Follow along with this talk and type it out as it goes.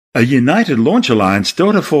A United Launch Alliance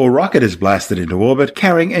Delta IV rocket is blasted into orbit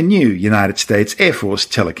carrying a new United States Air Force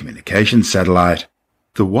telecommunications satellite.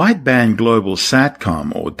 The Wideband Global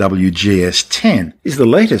Satcom, or WGS-10, is the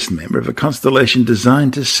latest member of a constellation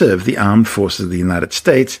designed to serve the armed forces of the United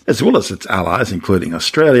States, as well as its allies, including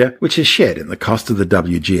Australia, which has shared in the cost of the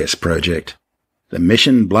WGS project. The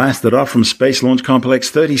mission blasted off from Space Launch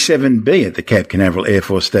Complex 37B at the Cape Canaveral Air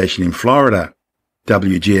Force Station in Florida.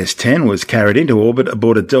 WGS-10 was carried into orbit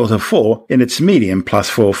aboard a Delta IV in its medium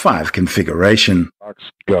 +4-5 configuration. Rocks,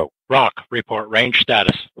 go. Rock, report range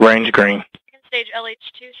status. Range green. Stage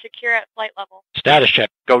LH2 secure at flight level. Status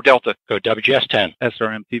check. Go Delta. Go WGS-10.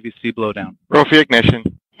 SRM PVC blowdown. Trophy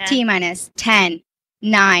ignition. 10,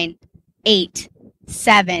 9, 8,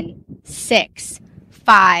 7, 6,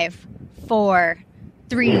 5, 4,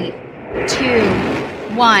 3, 2,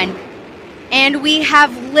 1. And we have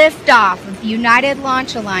liftoff of the United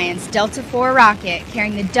Launch Alliance Delta IV rocket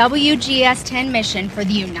carrying the WGS-10 mission for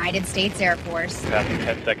the United States Air Force. Passing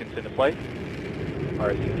 10 seconds into flight.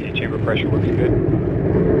 RSCTA chamber pressure looks good.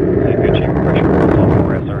 Good chamber pressure for all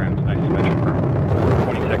 4 SRMs. Nice symmetric burn.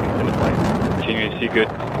 20 seconds into flight. Continuing to see good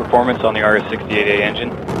performance on the RS-68A engine.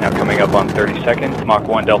 Now coming up on 30 seconds. Mach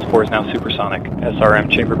 1 Delta IV is now supersonic.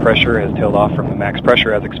 SRM chamber pressure has tailed off from the max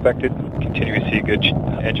pressure as expected. Continuing to see good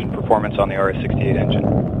engine performance on the RS-68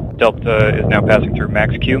 engine. Delta is now passing through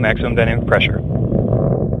max Q, maximum dynamic pressure.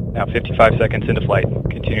 Now 55 seconds into flight.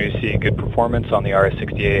 Continue to see good performance on the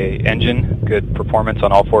RS-68A engine. Good performance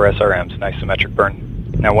on all 4 SRMs. Nice symmetric burn.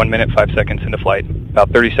 Now 1 minute, 5 seconds into flight. About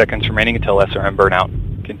 30 seconds remaining until SRM burnout.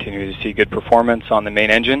 Continue to see good performance on the main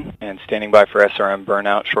engine and standing by for SRM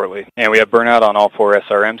burnout shortly. And we have burnout on all 4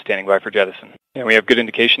 SRMs, standing by for jettison. And we have good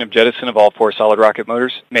indication of jettison of all 4 solid rocket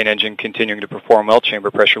motors. Main engine continuing to perform well. Chamber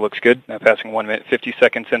pressure looks good. Now passing 1 minute, 50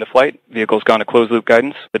 seconds into flight. Vehicle's gone to closed loop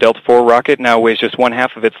guidance. The Delta IV rocket now weighs just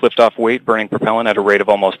 1/2 of its liftoff weight, burning propellant at a rate of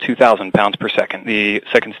almost 2,000 pounds per second. The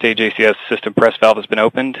second stage ACS system press valve has been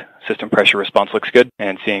opened. System pressure response looks good.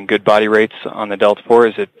 And seeing good body rates on the Delta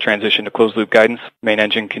IV as it transitioned to closed loop guidance. Main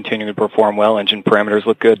engine continuing to perform well. Engine parameters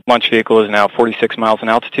look good. Launch vehicle is now 46 miles in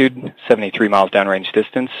altitude, 73 miles downrange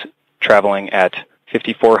distance, traveling at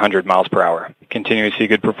 5,400 miles per hour. Continue to see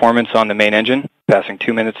good performance on the main engine, passing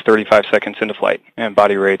 2 minutes, 35 seconds into flight. And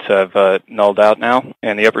body rates have nulled out now.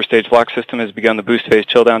 And the upper stage lock system has begun the boost phase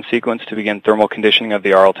chill down sequence to begin thermal conditioning of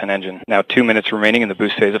the RL-10 engine. Now 2 minutes remaining in the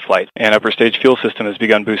boost phase of flight. And upper stage fuel system has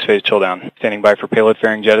begun boost phase chill down. Standing by for payload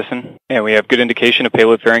fairing jettison. And we have good indication of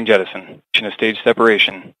payload fairing jettison. Of stage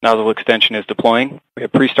separation. Nozzle extension is deploying. We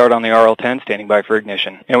have pre-start on the RL-10, standing by for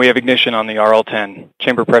ignition. And we have ignition on the RL-10.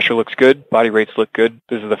 Chamber pressure looks good. Body rates look good.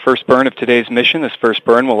 This is the first burn of today's mission. This first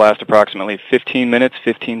burn will last approximately 15 minutes,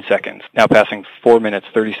 15 seconds. Now passing 4 minutes,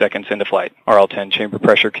 30 seconds into flight. RL-10 chamber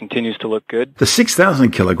pressure continues to look good. The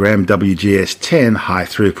 6,000-kilogram WGS-10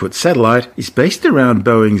 high-throughput satellite is based around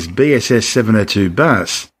Boeing's BSS-702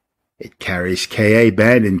 bus. It carries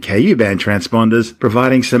Ka-band and Ku-band transponders,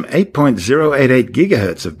 providing some 8.088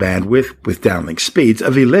 gigahertz of bandwidth with downlink speeds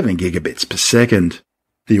of 11 gigabits per second.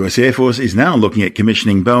 The US Air Force is now looking at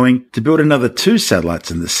commissioning Boeing to build another 2 satellites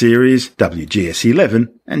in the series, WGS-11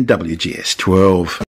 and WGS-12.